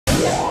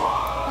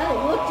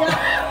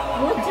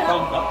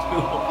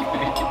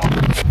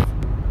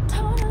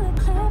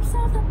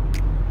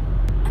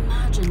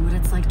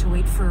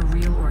wait for a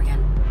real organ.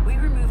 We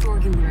removed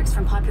organ lyrics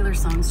from popular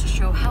songs to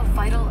show how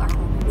vital our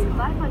organs are. In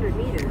 500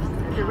 meters,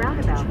 at the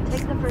roundabout,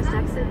 take the first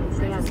exit and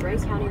stay on Bray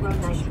County Road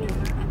 19.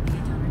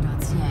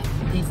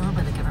 Paid for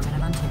by the government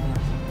of Ontario.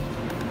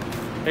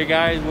 Hey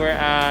guys, we're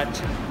at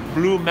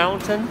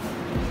BúN THANG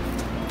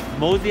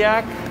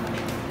MOSAIC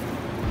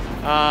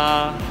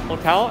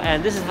hotel,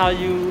 and this is how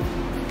you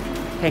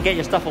can get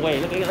your stuff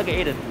away. Look at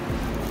Aiden.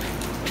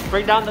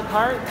 Bring down the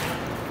cart.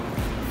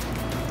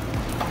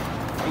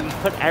 You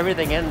can put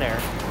everything in there.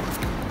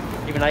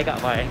 Even I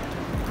got my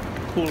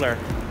cooler,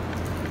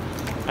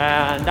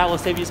 and that will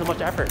save you so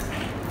much effort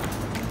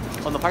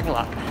on the parking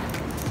lot.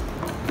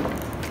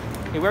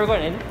 Okay, where are we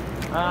going, Aiden?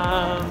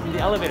 The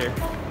elevator.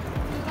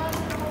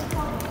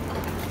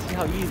 See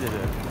how easy it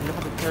is. You don't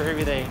have to carry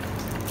everything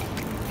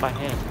by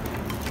hand.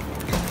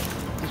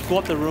 Just go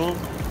up the room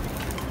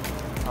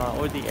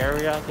or the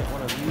area, get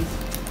one of these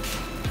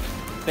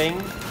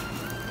things,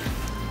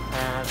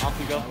 and off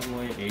we go. All the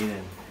way to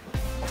Aiden.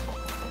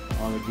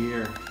 All the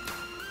gear.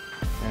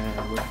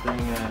 And we're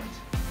staying at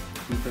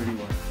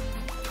 231.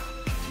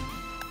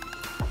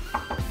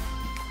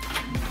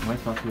 My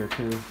stuff here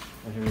too.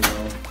 And here we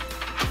go.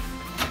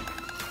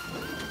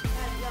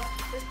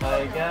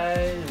 Hi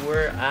guys,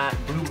 we're at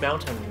BúN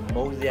THANG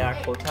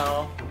MOSAIC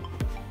Hotel.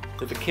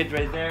 There's the kids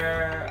right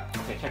there.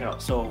 Okay, check it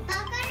out. So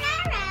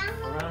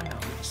around now,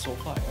 the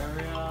sofa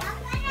area.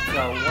 We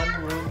got one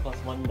room plus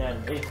one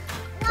den. Hey,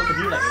 what's the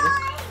view like, Aiden?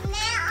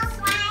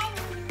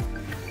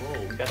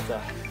 Whoa, we got the,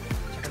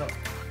 check it out.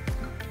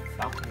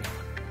 Balcony.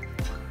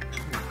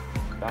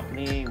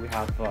 Balcony, we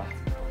have a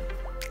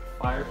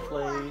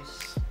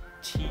fireplace,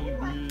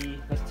 TV.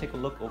 Let's take a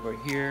look over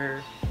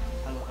here.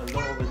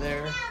 Hello over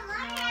there.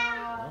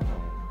 Oh,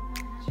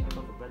 check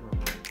out the bedroom.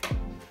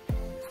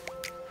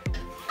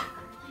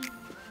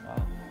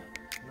 Wow,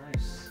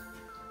 nice.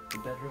 The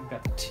bedroom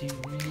got the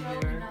TV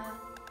here.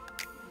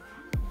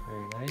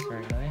 Very nice,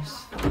 very nice.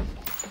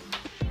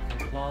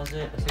 The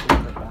closet. Let's take a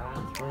look at the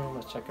bathroom.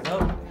 Let's check it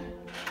out. Wow,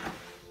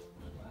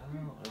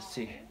 let's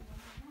see.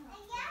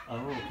 Oh,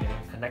 okay.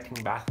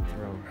 Connecting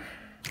bathroom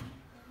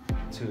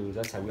to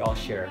that side. We all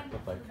share.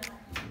 Look like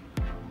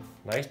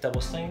nice double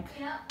sink.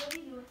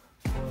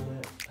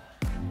 Toilet.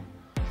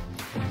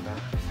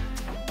 Bath.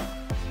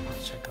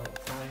 Let's check out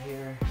the side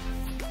here.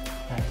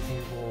 Dining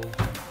table.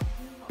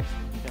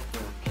 We got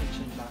the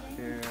kitchen back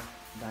there.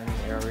 Dining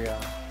area.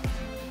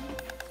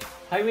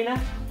 Hi, Rina.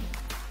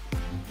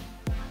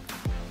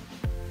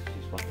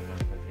 She's walking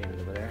around with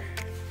Aiden over there.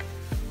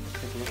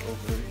 Take a look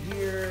over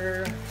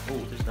here. Oh,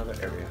 there's another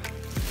area.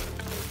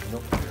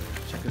 Nope.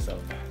 Check this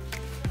out.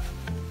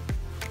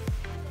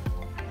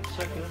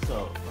 Check this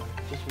out.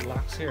 Just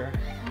relax here.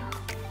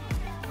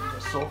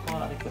 The sofa,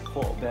 I think the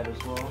full bed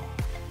as well.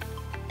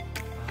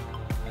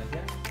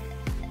 Yeah.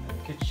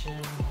 And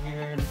kitchen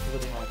here. Look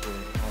what they have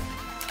here.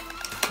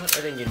 They have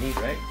everything you need,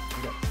 right?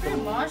 You got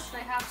pretty much. They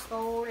have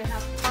stove, they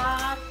have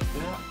pot.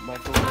 Yeah,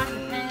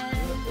 microwave.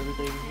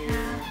 Everything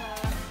here.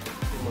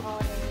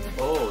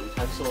 Oh,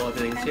 utensil,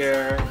 everything's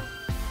here.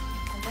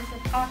 And there's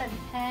a pot and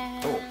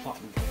pan. Oh, pot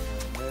and pan.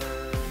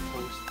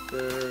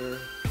 Toaster.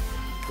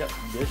 Yep,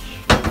 dish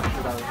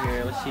down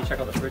here. Let's see, check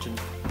out the fridge.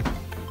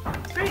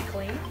 It's pretty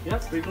clean. Yep,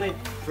 it's pretty clean.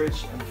 Fridge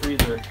and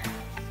freezer.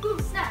 Ooh,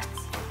 snacks.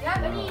 Do you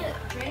have any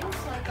drinks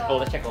like oh,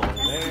 let's check over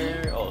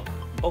there. Oh,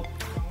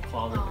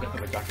 closet. We got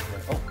the jacket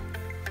there. Oh,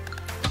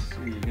 let's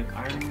see. You got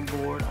iron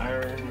board,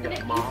 iron, we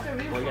got mop.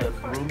 Oh, you got a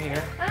room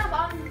here.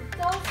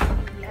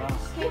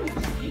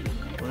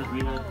 What is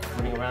Rina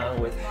running around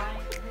with?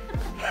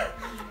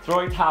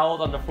 Throwing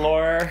towels on the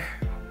floor.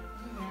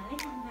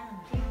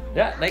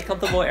 Yeah, nice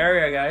comfortable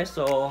area, guys.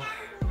 So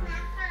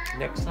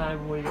next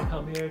time when you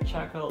come here,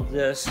 check out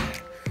this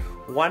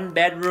one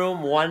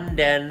bedroom, one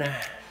den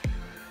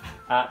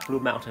at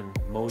BúN THANG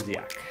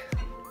MOSAIC.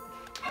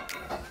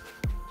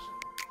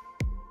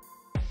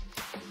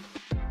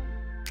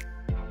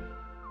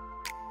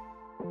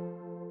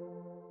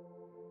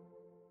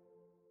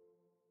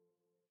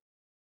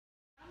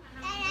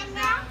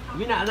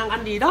 Vina đang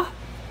ăn gì đó?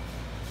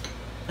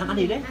 Đang ăn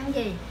gì đấy? Ăn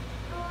gì?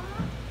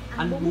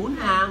 Ăn bún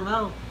thang phải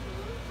không?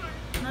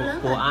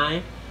 Của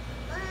ai?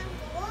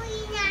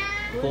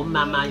 Của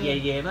mama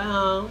về phải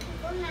không?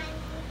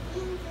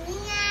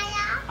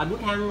 Ăn bún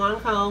thang ngon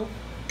không?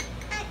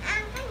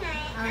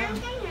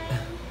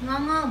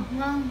 Ngon không?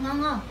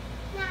 Ngon không?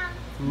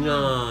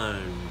 Ngon.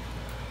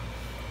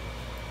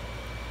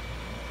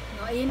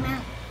 Ngồi im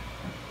ăn.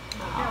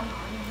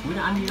 Bữa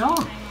nào ăn gì đó?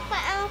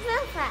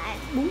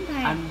 Bún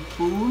thang. Ăn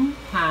bún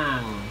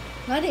thang.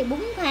 Nói thì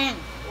bún thang.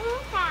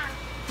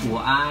 Của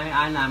ai?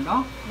 Ai làm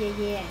đó?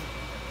 Về.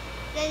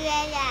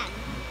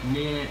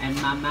 Nè,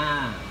 and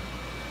mama.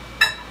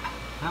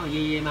 How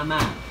are mama?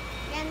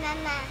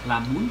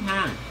 Làm bún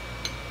thang.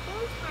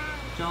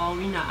 Cho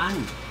Vina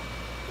ăn.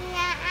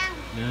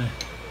 Nè.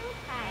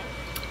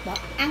 Bỏ,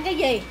 ăn cái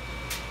gì?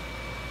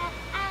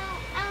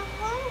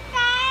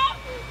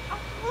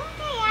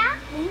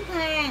 Bún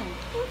thang.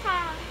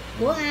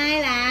 Của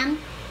ai làm?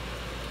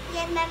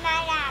 Về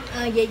mama làm.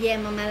 Về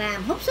mama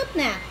làm. Húp súp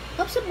nè.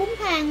 Húp súp bún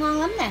thang ngon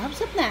lắm nè. Húp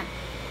súp nè.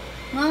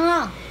 Ngon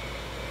không?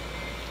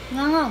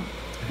 Ngon không?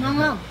 Ngon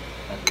không?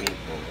 That's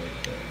meatball right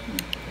there.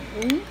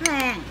 Bún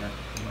thang. That's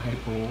my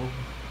bowl.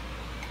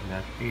 And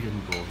that's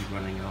Aiden's bowl. He's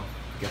running off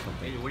to get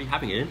something. What are you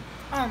having, Aiden?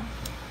 I'm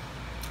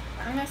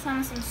gonna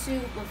some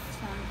soup with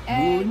some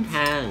BúN eggs.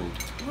 THANG.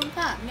 BúN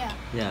THANG, yeah.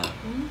 Yeah.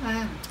 Bún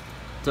thang.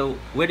 So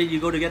where did you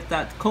go to get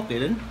that Coke,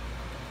 Aiden?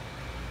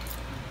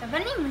 The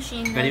vending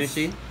machine. Vending there's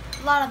machine?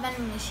 A lot of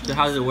vending machines. So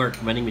how does it work,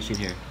 vending machine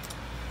here?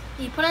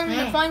 You put in the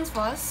Hey. coins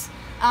first.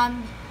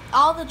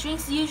 All the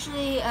drinks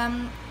usually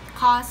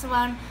cost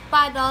around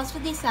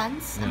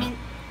 $5.50. Yeah. I mean,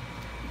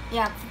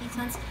 yeah, 50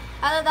 cents.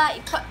 After that,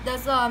 you put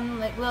there's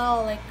like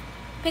little like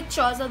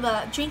pictures of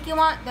the drink you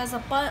want. There's a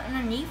button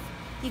underneath.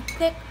 You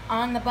click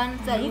on the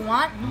buttons that you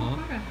want,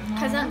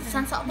 because then it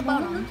sends out the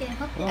bottom.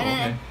 Oh,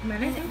 And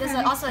then there's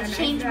also a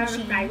change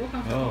machine.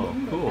 Oh,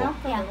 cool.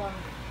 Yeah.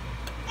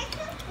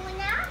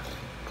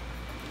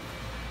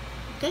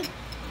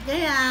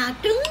 Cái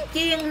trứng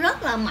chiên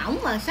rất là mỏng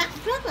và sắc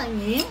rất là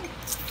nhuyễn.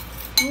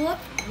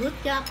 Good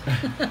job.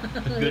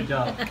 Good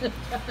job.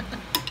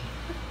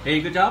 Hey,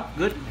 good job.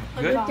 Good.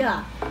 Good. Good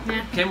job.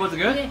 Kim, was it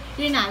good?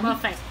 Ghi này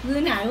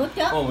good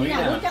job. Oh, Ghi này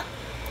yeah. good job.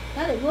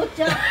 Đó là good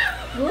job.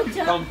 Good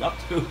job. Thumbs up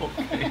too.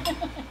 Okay.